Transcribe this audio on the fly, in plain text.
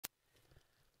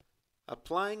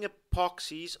Applying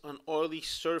epoxies on oily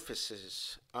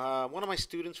surfaces. One of my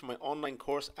students from my online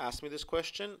course asked me this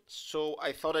question, so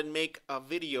I thought I'd make a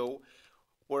video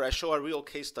where I show a real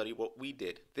case study what we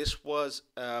did. This was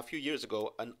a few years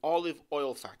ago, an olive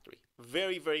oil factory.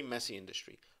 Very, very messy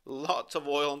industry. Lots of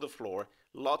oil on the floor,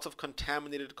 lots of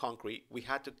contaminated concrete. We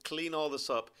had to clean all this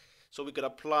up so we could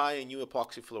apply a new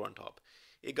epoxy floor on top.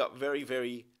 It got very,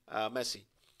 very messy.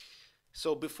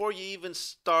 So before you even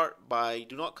start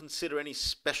do not consider any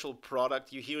special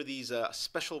product. You hear these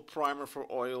special primer for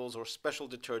oils or special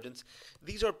detergents.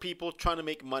 These are people trying to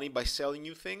make money by selling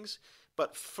you things.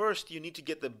 But first you need to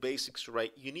get the basics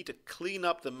right. You need to clean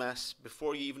up the mess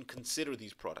before you even consider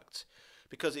these products.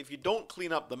 Because if you don't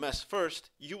clean up the mess first,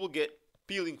 you will get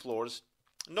peeling floors.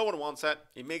 No one wants that.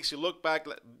 It makes you look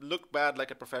bad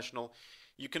like a professional.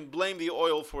 You can blame the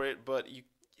oil for it, but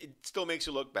it still makes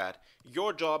you look bad.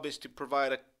 Your job is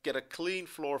to get a clean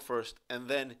floor first and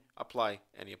then apply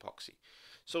any epoxy.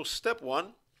 So step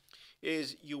one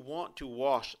is you want to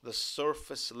wash the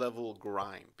surface level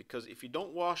grime, because if you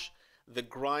don't wash the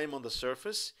grime on the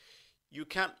surface, you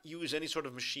can't use any sort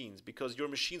of machines because your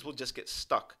machines will just get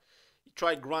stuck. You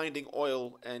try grinding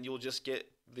oil and you'll just get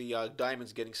the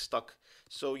diamonds getting stuck.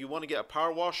 So you want to get a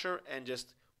power washer and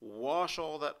just wash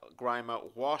all that grime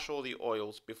out, wash all the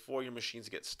oils before your machines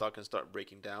get stuck and start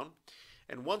breaking down.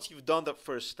 And once you've done that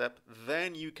first step,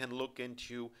 then you can look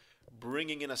into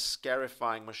bringing in a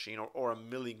scarifying machine or a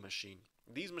milling machine.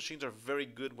 These machines are very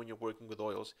good when you're working with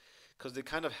oils because they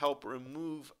kind of help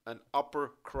remove an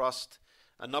upper crust,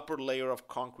 an upper layer of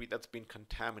concrete that's been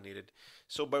contaminated.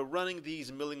 So by running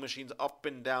these milling machines up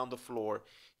and down the floor,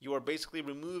 you are basically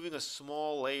removing a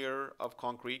small layer of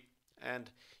concrete,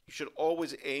 and you should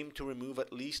always aim to remove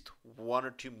at least 1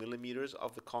 or 2 millimeters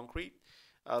of the concrete.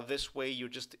 This way you're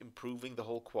just improving the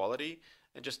whole quality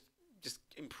and just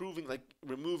improving, like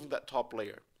removing that top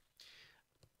layer.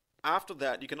 After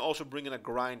that, you can also bring in a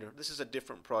grinder. This is a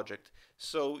different project.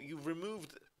 So you've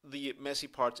removed the messy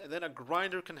parts, and then a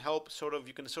grinder can help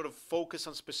you can focus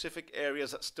on specific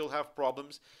areas that still have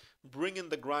problems. Bring in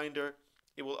the grinder.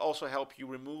 It will also help you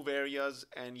remove areas,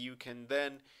 and you can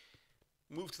then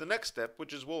move to the next step,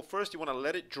 which is, well, first you want to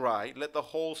let it dry, let the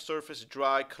whole surface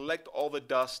dry, collect all the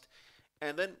dust,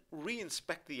 and then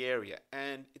re-inspect the area.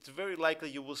 And it's very likely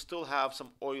you will still have some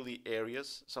oily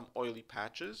areas, some oily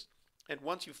patches. And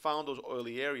once you've found those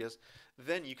oily areas,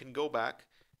 then you can go back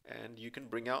and you can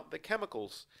bring out the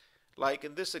chemicals. Like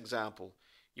in this example,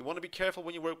 you want to be careful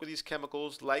when you work with these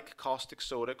chemicals like caustic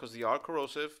soda because they are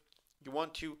corrosive. You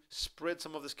want to spread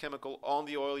some of this chemical on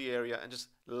the oily area and just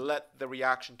let the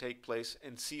reaction take place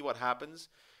and see what happens.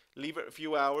 Leave it a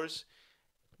few hours,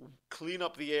 clean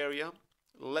up the area,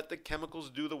 let the chemicals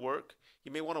do the work.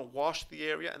 You may want to wash the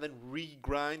area and then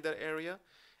re-grind that area.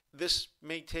 This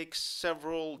may take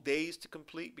several days to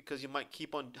complete because you might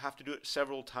have to do it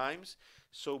several times.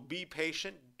 So be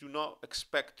patient. Do not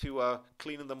expect to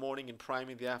clean in the morning and prime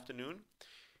in the afternoon.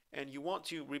 And you want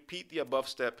to repeat the above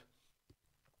step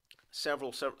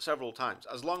several times,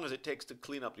 as long as it takes to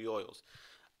clean up the oils.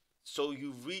 So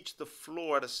you've reached the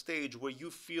floor at a stage where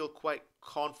you feel quite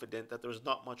confident that there's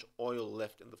not much oil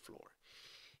left in the floor.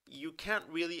 You can't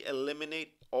really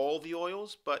eliminate all the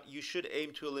oils, but you should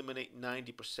aim to eliminate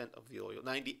 90% of the oil,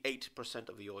 98%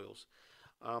 of the oils.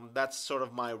 That's sort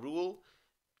of my rule.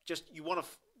 Just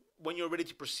when you're ready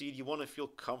to proceed, you want to feel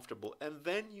comfortable, and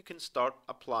then you can start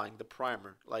applying the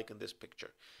primer, like in this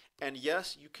picture. And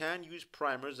yes, you can use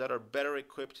primers that are better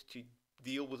equipped to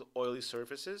deal with oily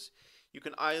surfaces. You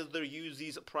can either use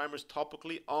these primers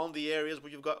topically on the areas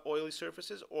where you've got oily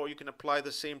surfaces, or you can apply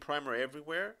the same primer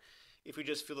everywhere if you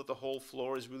just feel that the whole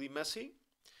floor is really messy.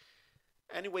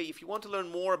 Anyway, if you want to learn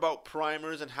more about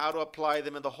primers and how to apply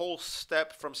them and the whole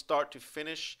step from start to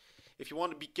finish, if you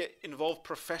want to get involved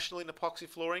professionally in epoxy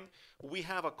flooring, we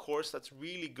have a course that's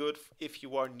really good if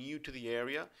you are new to the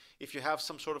area. If you have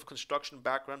some sort of construction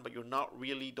background but don't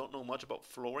know much about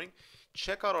flooring,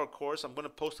 check out our course. I'm going to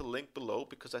post a link below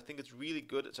because I think it's really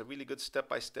good. It's a really good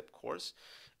step-by-step course.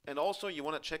 And also you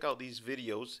want to check out these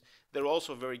videos. They're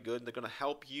also very good. They're going to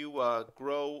help you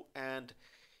grow. And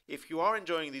if you are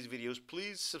enjoying these videos,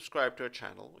 please subscribe to our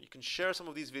channel. You can share some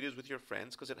of these videos with your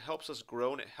friends because it helps us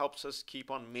grow and it helps us keep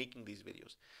on making these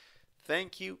videos.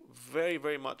 Thank you very,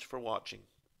 very much for watching.